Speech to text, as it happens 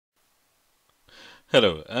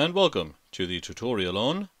Hello and welcome to the tutorial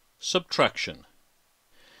on subtraction.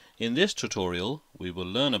 In this tutorial we will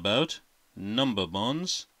learn about number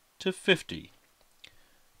bonds to 50.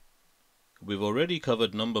 We've already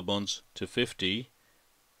covered number bonds to 50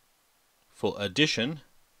 for addition.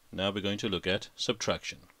 Now we're going to look at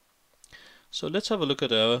subtraction. So let's have a look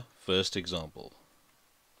at our first example.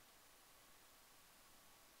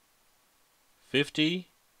 50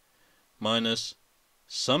 minus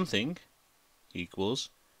something equals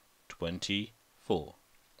 24.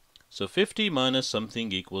 So 50 minus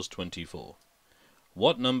something equals 24.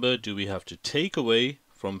 What number do we have to take away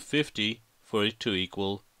from 50 for it to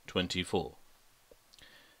equal 24?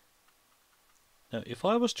 Now if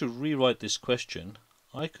I was to rewrite this question,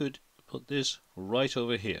 I could put this right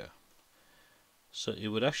over here. So it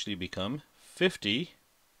would actually become 50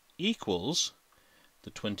 equals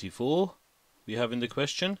the 24 we have in the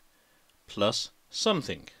question plus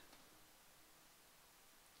something.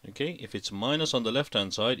 Okay, if it's minus on the left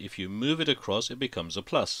hand side, if you move it across it becomes a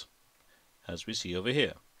plus, as we see over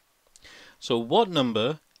here. So what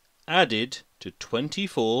number added to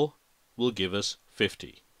 24 will give us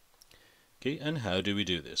 50? Okay, and how do we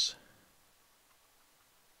do this?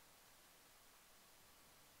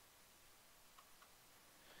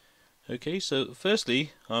 Okay, so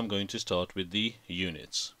firstly I'm going to start with the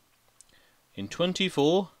units. In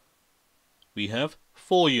 24 we have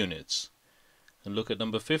 4 units. And look at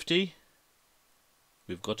number 50,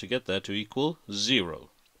 we've got to get that to equal 0.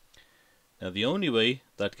 Now the only way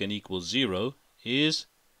that can equal 0 is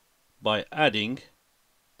by adding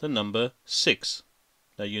the number 6.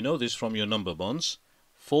 Now you know this from your number bonds.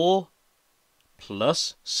 4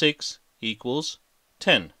 plus 6 equals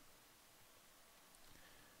 10.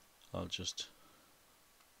 I'll just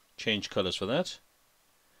change colors for that.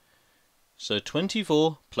 So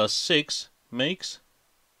 24 plus 6 makes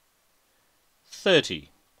 30.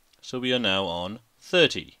 So we are now on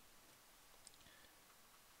 30.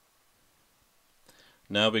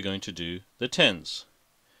 Now we're going to do the tens.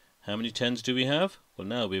 How many tens do we have? Well,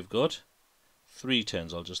 now we've got 3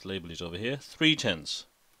 tens. I'll just label it over here. 3 tens.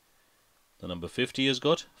 The number 50 has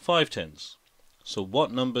got 5 tens. So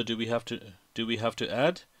what number do we have to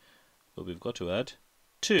add? Well, we've got to add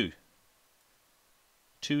 2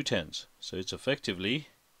 tens. So it's effectively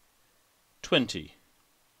 20.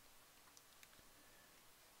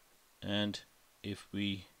 And if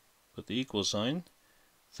we put the equal sign,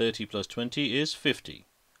 30 plus 20 is 50.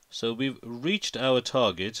 So we've reached our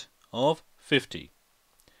target of 50.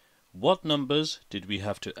 What numbers did we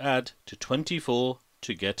have to add to 24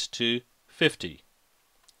 to get to 50?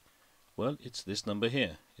 Well, it's this number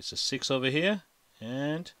here. It's a 6 over here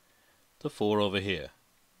and the 4 over here.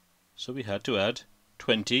 So we had to add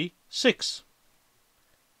 26.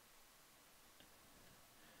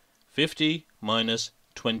 50 minus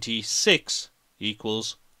 26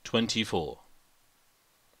 equals 24.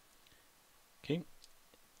 Okay.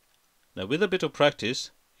 Now with a bit of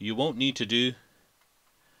practice you won't need to do,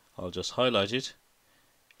 I'll just highlight it,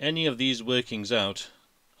 any of these workings out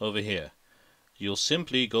over here. You'll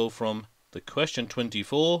simply go from the question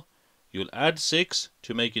 24, you'll add 6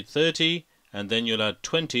 to make it 30, and then you'll add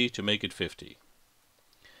 20 to make it 50.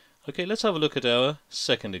 Okay, let's have a look at our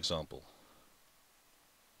second example.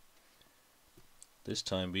 This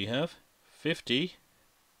time we have 50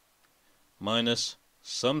 minus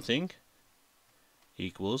something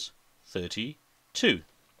equals 32.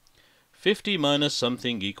 50 minus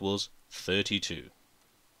something equals 32.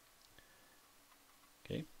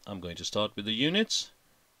 Okay, I'm going to start with the units.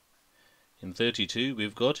 In 32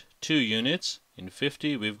 we've got 2 units. In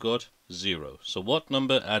 50 we've got 0. So what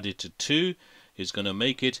number added to 2 is going to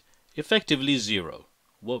make it effectively 0?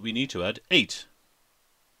 What we need to add 8.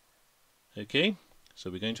 Okay. So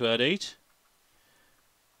we're going to add 8.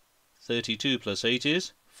 32 plus 8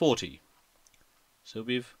 is 40. So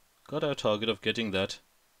we've got our target of getting that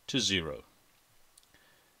to 0.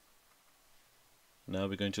 Now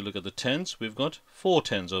we're going to look at the tens. We've got 4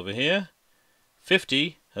 tens over here.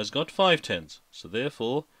 50 has got 5 tens. So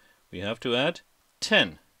therefore we have to add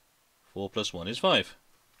 10. 4 plus 1 is 5.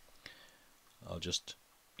 I'll just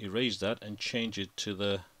erase that and change it to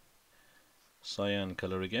the cyan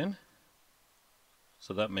color again.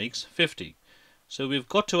 So that makes 50. So we've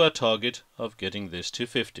got to our target of getting this to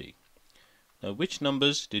 50. Now which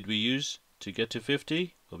numbers did we use to get to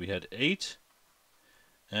 50? Well, we had 8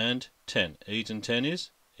 and 10. 8 and 10 is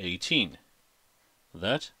 18.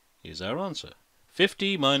 That is our answer.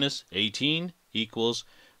 50 minus 18 equals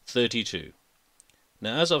 32.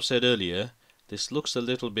 Now as I've said earlier, this looks a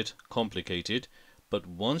little bit complicated, but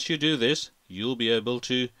once you do this you'll be able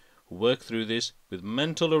to work through this with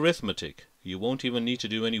mental arithmetic. You won't even need to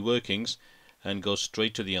do any workings and go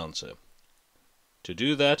straight to the answer. To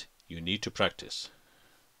do that, you need to practice.